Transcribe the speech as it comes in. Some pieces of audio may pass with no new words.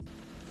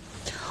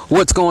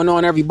What's going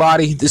on,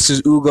 everybody? This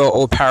is Ugo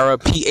Opara,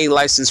 PA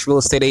licensed real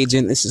estate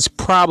agent. This is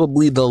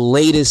probably the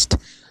latest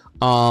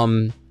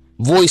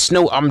voice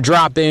note I'm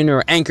dropping,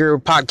 or Anchor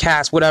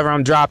podcast, whatever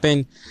I'm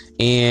dropping.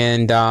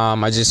 And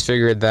I just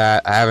figured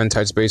that I haven't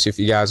touched base with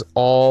you guys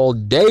all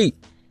day,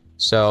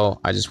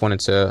 so I just wanted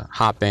to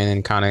hop in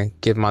and kind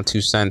of give my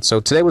 2 cents. So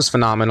today was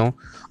phenomenal.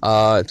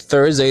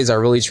 Thursdays, I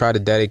really try to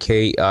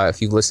dedicate,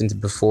 if you've listened to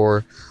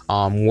before,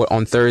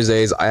 on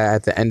Thursdays,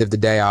 at the end of the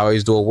day, I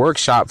always do a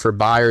workshop for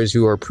buyers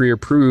who are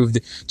pre-approved,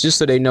 just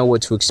so they know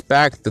what to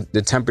expect,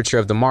 the temperature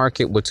of the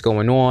market, what's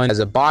going on. As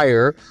a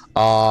buyer,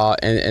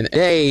 and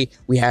today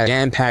we had a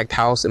jam-packed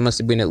house. It must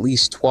have been at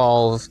least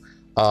 12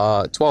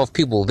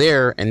 people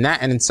there, and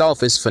that in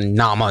itself is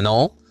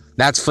phenomenal.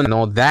 That's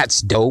phenomenal.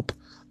 That's dope.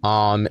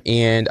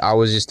 And I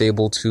was just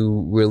able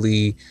to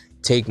really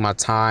take my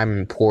time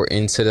and pour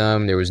into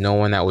them. There was no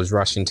one that was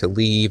rushing to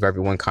leave.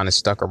 Everyone kind of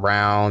stuck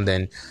around,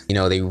 and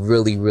they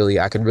really,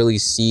 I could really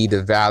see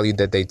the value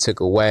that they took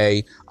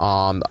away.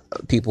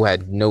 People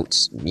had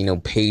notes,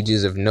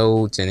 pages of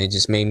notes, and it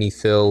just made me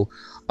feel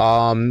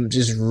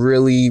just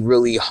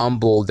really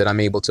humbled that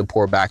I'm able to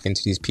pour back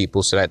into these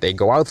people, so that they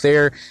go out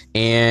there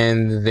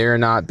and they're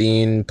not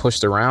being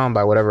pushed around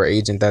by whatever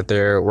agent that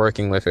they're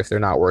working with if they're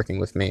not working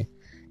with me.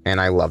 And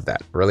I love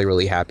that.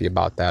 Really happy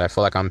about that. I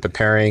feel like I'm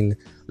preparing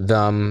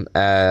them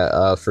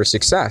for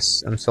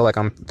success. I feel like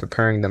I'm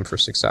preparing them for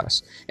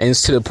success. And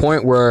it's to the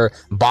point where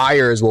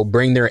buyers will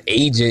bring their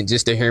agent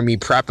just to hear me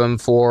prep them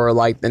for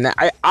and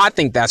I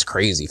think that's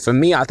crazy. For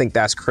me, I think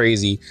that's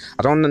crazy.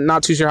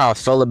 Not too sure how I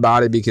feel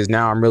about it, because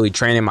now I'm really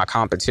training my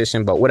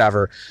competition, but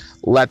whatever.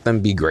 Let them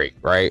be great,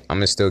 right? I'm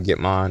gonna still get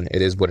mine.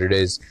 It is what it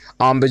is.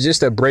 But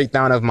just a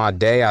breakdown of my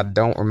day. I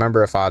don't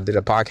remember if I did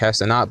a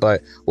podcast or not,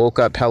 but woke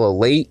up hella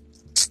late.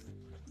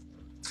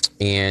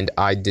 And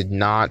I did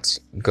not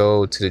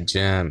go to the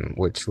gym,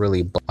 which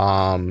really,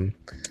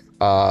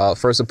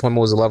 first appointment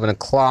was 11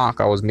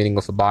 o'clock. I was meeting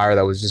with a buyer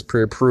that was just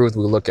pre-approved.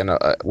 We looked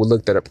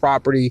at a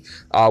property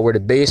where the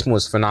basement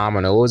was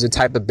phenomenal. It was a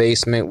type of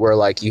basement where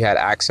you had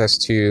access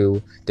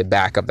to the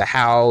back of the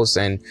house,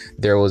 and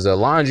there was a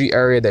laundry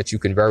area that you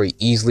can very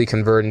easily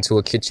convert into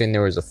a kitchen.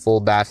 There was a full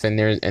bath in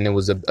there, and it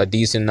was a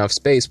decent enough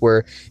space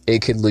where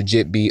it could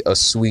legit be a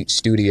suite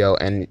studio.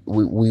 And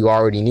we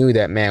already knew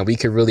that, man, we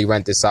could really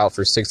rent this out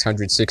for $600,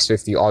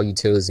 $650, all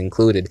utilities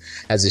included,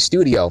 as a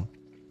studio.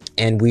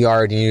 And we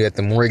already knew that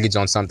the mortgage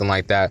on something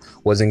like that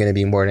wasn't going to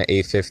be more than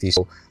 $850.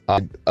 So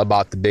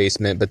about the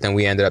basement, but then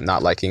we ended up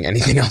not liking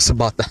anything else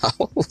about the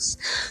house.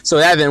 So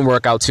that didn't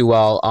work out too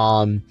well.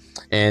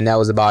 And that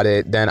was about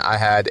it. Then I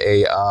had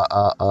a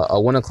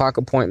 1 o'clock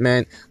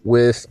appointment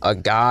with a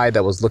guy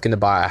that was looking to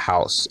buy a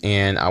house,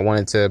 and I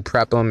wanted to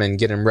prep him and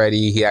get him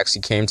ready. He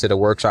actually came to the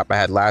workshop I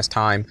had last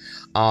time,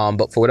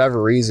 but for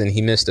whatever reason,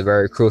 he missed a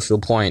very crucial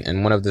point.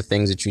 And one of the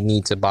things that you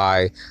need to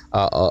buy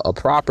a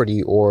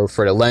property, or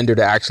for the lender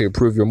to actually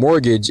approve your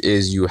mortgage,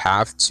 is you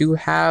have to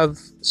have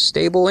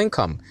stable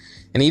income.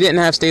 And he didn't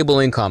have stable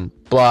income,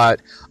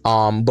 but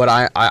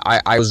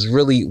I was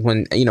really,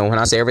 when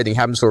I say everything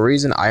happens for a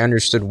reason, I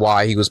understood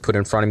why he was put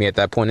in front of me at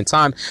that point in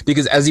time.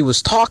 Because as he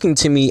was talking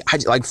to me,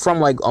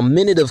 from a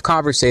minute of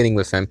conversating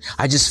with him,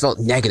 I just felt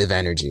negative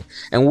energy.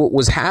 And what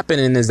was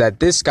happening is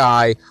that this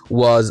guy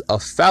was a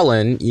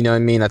felon. You know what I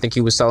mean? I think he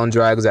was selling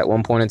drugs at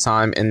one point in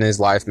time in his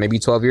life, maybe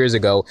 12 years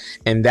ago.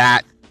 And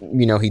that,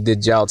 he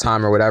did jail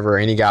time or whatever,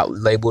 and he got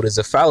labeled as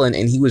a felon.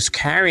 And he was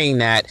carrying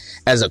that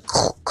as a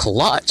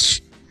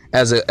clutch,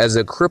 as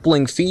a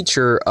crippling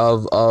feature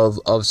of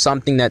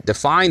something that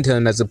defined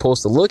him, as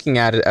opposed to looking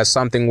at it as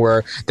something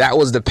where that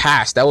was the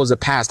past. That was a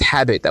past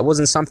habit. That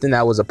wasn't something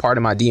that was a part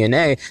of my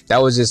DNA.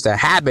 That was just a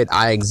habit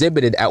I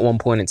exhibited at one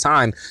point in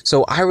time.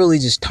 So I really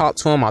just talked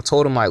to him. I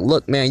told him,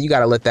 look, man, you got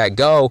to let that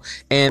go.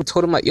 And I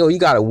told him, yo, you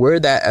got to wear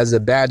that as a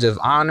badge of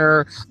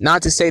honor.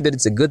 Not to say that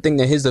it's a good thing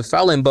that he's a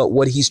felon, but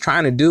what he's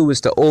trying to do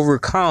is to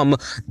overcome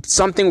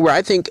something where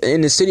I think in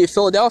the city of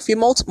Philadelphia,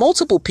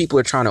 multiple people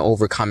are trying to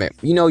overcome it.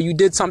 You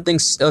did something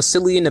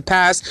silly in the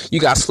past, you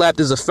got slapped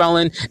as a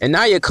felon, and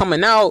now you're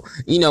coming out,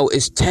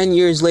 it's 10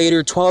 years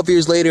later, 12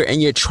 years later,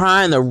 and you're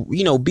trying to,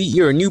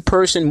 you're a new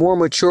person, more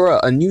mature,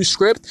 a new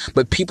script,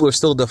 but people are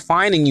still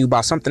defining you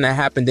by something that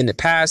happened in the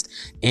past.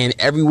 And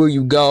everywhere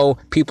you go,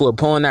 people are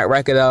pulling that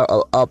record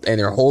up and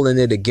they're holding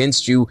it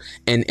against you.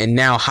 And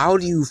now, how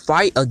do you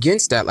fight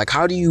against that?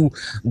 How do you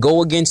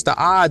go against the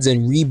odds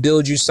and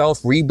rebuild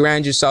yourself,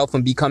 rebrand yourself,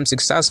 and become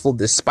successful,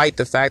 despite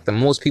the fact that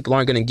most people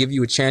aren't going to give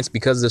you a chance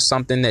because of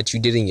something that you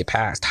did in your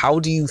past? How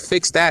do you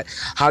fix that?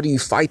 How do you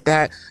fight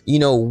that?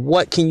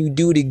 What can you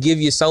do to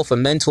give yourself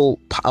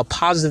a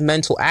positive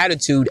mental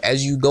attitude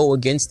as you go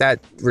against that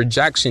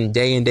rejection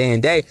day in, day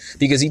in, day?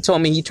 Because he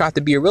told me he tried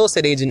to be a real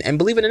estate agent, and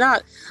believe it or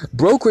not,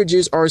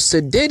 brokerages are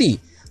sedity.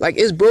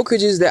 It's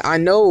brokerages that I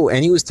know,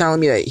 and he was telling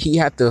me that he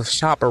had to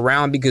shop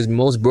around because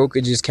most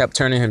brokerages kept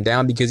turning him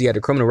down because he had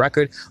a criminal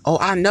record. Oh,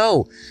 I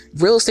know.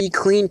 Real estate,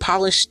 clean,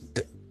 polished,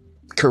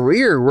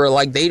 career where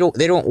like they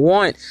don't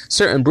want,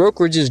 certain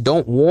brokerages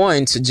don't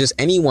want just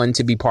anyone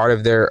to be part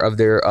of their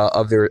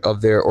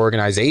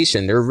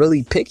organization. They're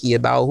really picky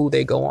about who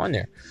they go on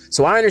there.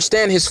 So I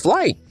understand his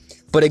flight.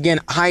 But again,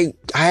 I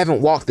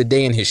haven't walked the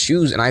day in his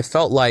shoes, and I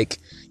felt like,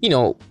 you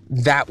know,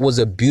 that was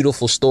a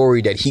beautiful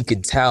story that he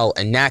could tell,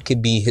 and that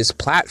could be his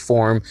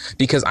platform,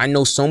 because I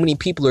know so many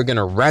people are going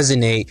to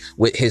resonate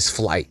with his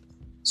flight.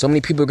 So many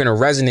people are going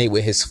to resonate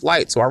with his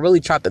flight. So I really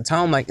tried to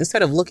tell him, like,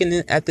 instead of looking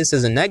at this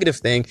as a negative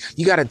thing,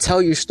 you got to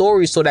tell your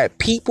story so that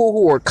people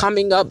who are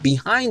coming up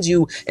behind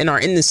you and are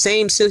in the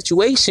same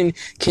situation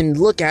can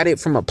look at it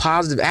from a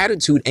positive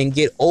attitude and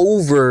get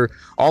over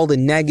all the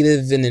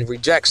negative and the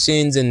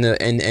rejections and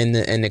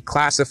the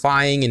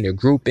classifying and the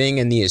grouping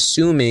and the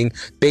assuming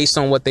based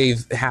on what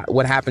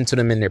what happened to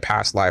them in their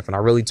past life. And I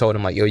really told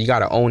him, like, yo, you got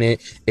to own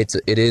it.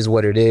 It is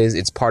what it is.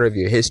 It's part of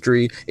your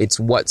history. It's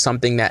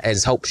something that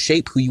has helped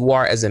shape who you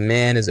are as a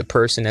man, as a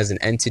person, as an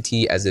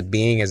entity, as a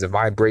being, as a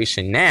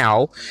vibration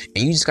now.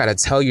 And you just got to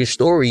tell your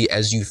story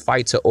as you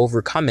fight to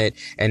overcome it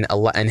and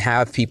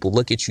have people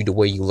look at you the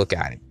way you look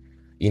at it.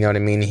 You know what I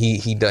mean?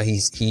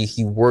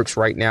 He works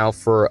right now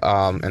for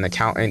an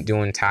accountant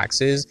doing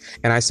taxes.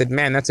 And I said,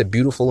 man, that's a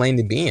beautiful lane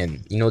to be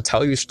in. You know,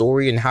 tell your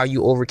story and how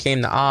you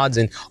overcame the odds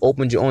and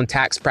opened your own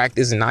tax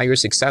practice, and now you're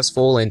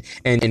successful. And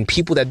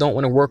people that don't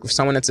want to work with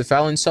someone that's a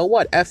felon, so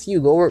what? F you,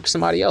 go work with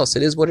somebody else.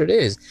 It is what it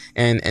is.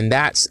 And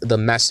that's the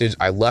message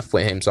I left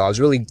with him. So I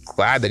was really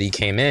glad that he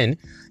came in.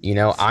 You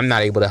know, I'm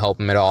not able to help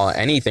him at all,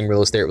 anything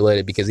real estate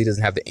related, because he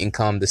doesn't have the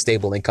income, the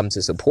stable income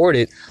to support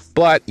it.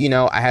 But, you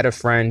know, I had a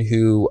friend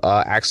who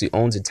actually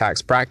owns a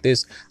tax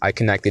practice. I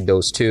connected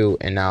those two,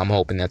 and now I'm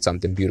hoping that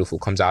something beautiful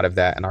comes out of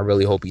that. And I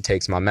really hope he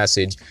takes my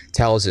message,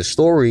 tells his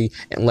story,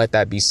 and let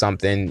that be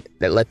something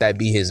let that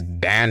be his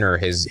banner,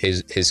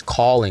 his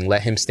calling.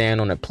 Let him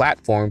stand on a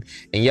platform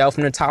and yell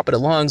from the top of the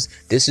lungs,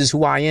 this is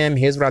who I am.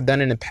 Here's what I've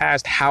done in the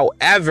past.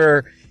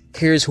 However,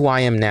 here's who I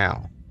am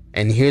now.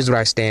 And here's what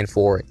I stand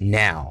for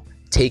now.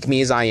 Take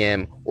me as I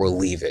am or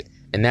leave it.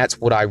 And that's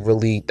what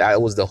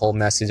that was the whole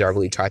message I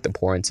really tried to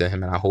pour into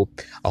him. And I hope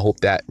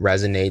that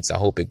resonates. I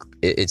hope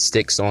it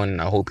sticks on.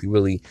 And I hope he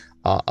really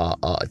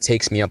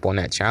takes me up on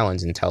that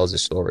challenge and tells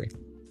his story.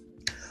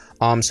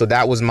 So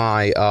that was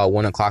my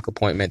 1 o'clock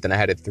appointment. Then I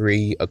had a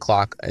 3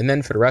 o'clock. And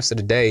then for the rest of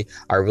the day,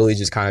 I really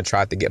just kind of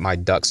tried to get my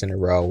ducks in a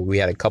row. We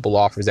had a couple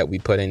offers that we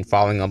put in,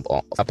 following up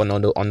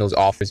on those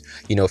offers.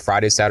 You know,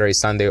 Friday, Saturday,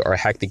 Sunday are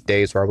hectic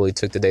days, where I really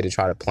took the day to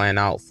try to plan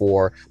out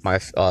for my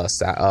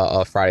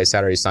Friday,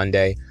 Saturday,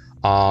 Sunday.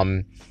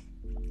 And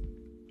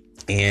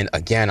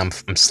again, I'm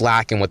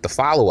slacking with the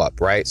follow-up,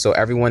 right? So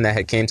everyone that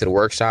had came to the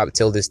workshop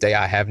till this day,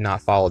 I have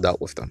not followed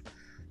up with them.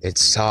 It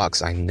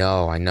sucks. I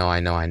know.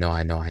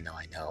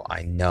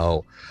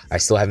 I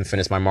still haven't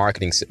finished my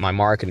marketing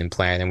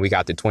plan, and we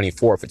got the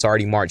 24th. It's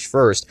already March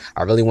 1st.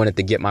 I really wanted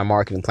to get my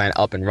marketing plan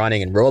up and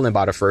running and rolling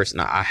by the 1st,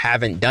 and I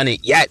haven't done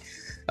it yet.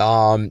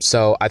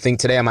 So I think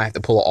today I might have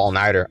to pull an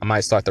all-nighter. I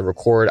might start to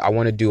record. I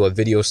want to do a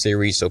video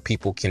series so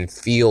people can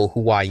feel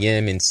who I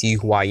am and see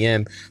who I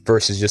am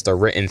versus just a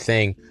written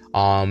thing.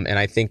 And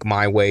I think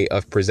my way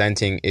of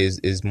presenting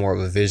is more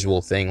of a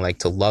visual thing. Like,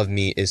 to love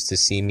me is to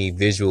see me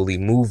visually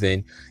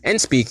moving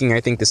and speaking.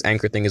 I think this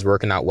anchor thing is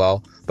working out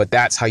well, but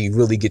that's how you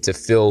really get to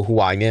feel who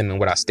I am and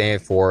what I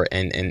stand for.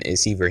 And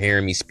it's either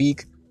hearing me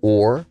speak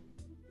or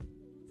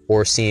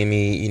seeing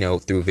me, you know,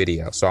 through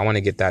video. So I want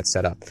to get that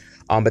set up.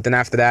 But then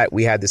after that,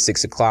 we had the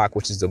 6 o'clock,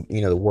 which is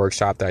the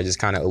workshop that I just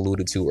kind of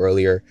alluded to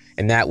earlier.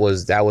 And that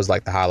was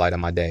like the highlight of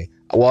my day.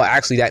 Well,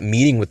 actually, that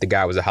meeting with the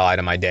guy was a highlight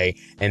of my day.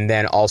 And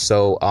then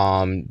also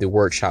the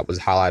workshop was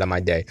a highlight of my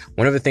day.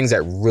 One of the things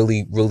that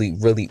really, really,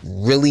 really,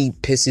 really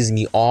pisses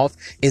me off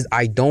is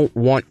I don't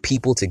want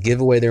people to give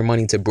away their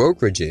money to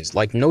brokerages.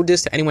 Like, no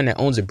diss to anyone that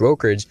owns a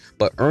brokerage,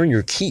 but earn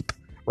your keep.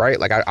 Right?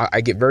 Like,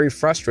 I get very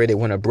frustrated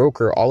when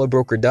all a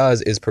broker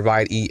does is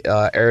provide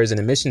errors and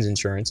emissions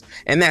insurance,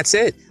 and that's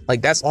it.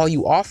 Like, that's all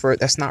you offer.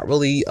 That's not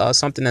really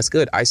something that's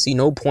good. I see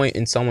no point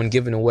in someone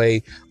giving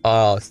away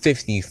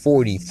 50,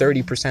 40,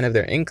 30% of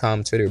their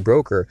income to their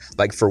broker.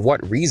 Like, for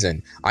what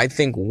reason? I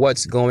think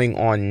what's going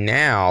on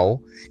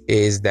now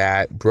is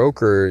that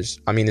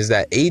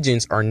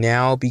agents are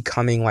now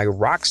becoming like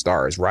rock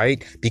stars,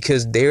 right?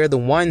 Because they're the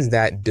ones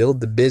that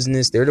build the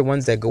business. They're the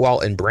ones that go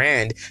out and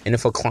brand. And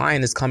if a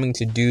client is coming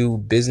to do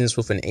business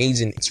with an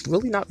agent, it's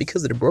really not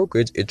because of the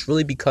brokerage. It's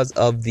really because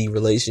of the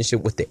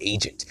relationship with the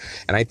agent.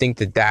 And I think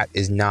that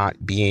is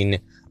not being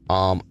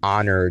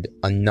honored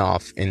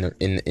enough in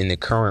the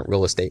current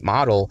real estate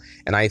model.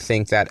 And I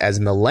think that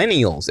as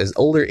millennials, as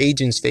older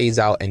agents phase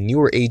out and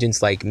newer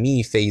agents like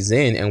me phase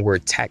in, and we're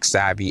tech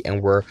savvy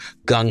and we're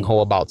gung-ho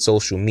about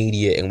social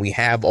media, and we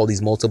have all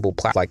these multiple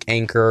platforms like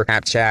Anchor,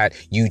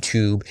 Snapchat,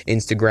 YouTube,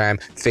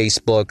 Instagram,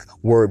 Facebook,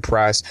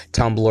 WordPress,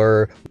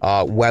 Tumblr,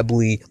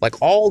 Weebly, like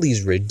all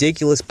these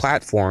ridiculous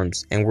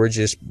platforms, and we're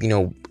just,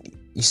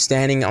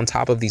 standing on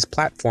top of these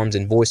platforms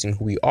and voicing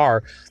who we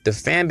are, the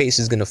fan base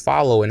is going to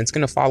follow, and it's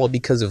going to follow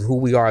because of who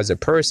we are as a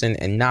person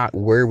and not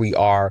where we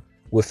are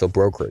with a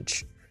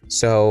brokerage.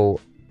 So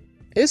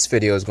this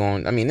video is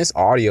going, I mean, this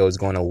audio is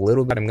going a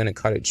little bit. I'm going to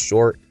cut it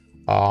short.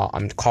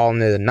 I'm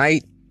calling it a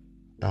night.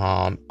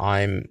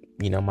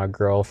 My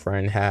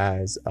girlfriend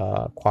has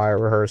choir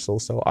rehearsal,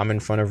 so I'm in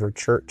front of her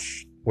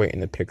church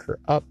waiting to pick her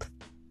up,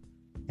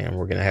 and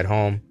we're gonna head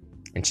home.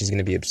 And she's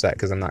gonna be upset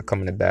because I'm not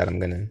coming to bed. I'm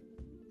gonna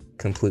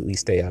completely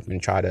stay up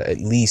and try to at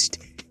least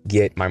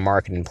get my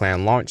marketing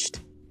plan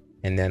launched,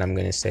 and then I'm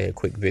gonna say a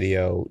quick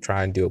video,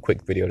 try and do a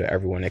quick video to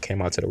everyone that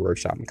came out to the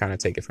workshop and kind of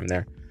take it from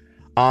there.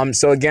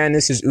 So again,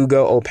 this is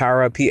Ugo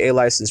Opara, PA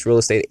licensed real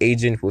estate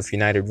agent with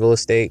United Real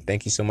Estate.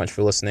 Thank you so much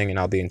for listening, and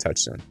I'll be in touch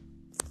soon.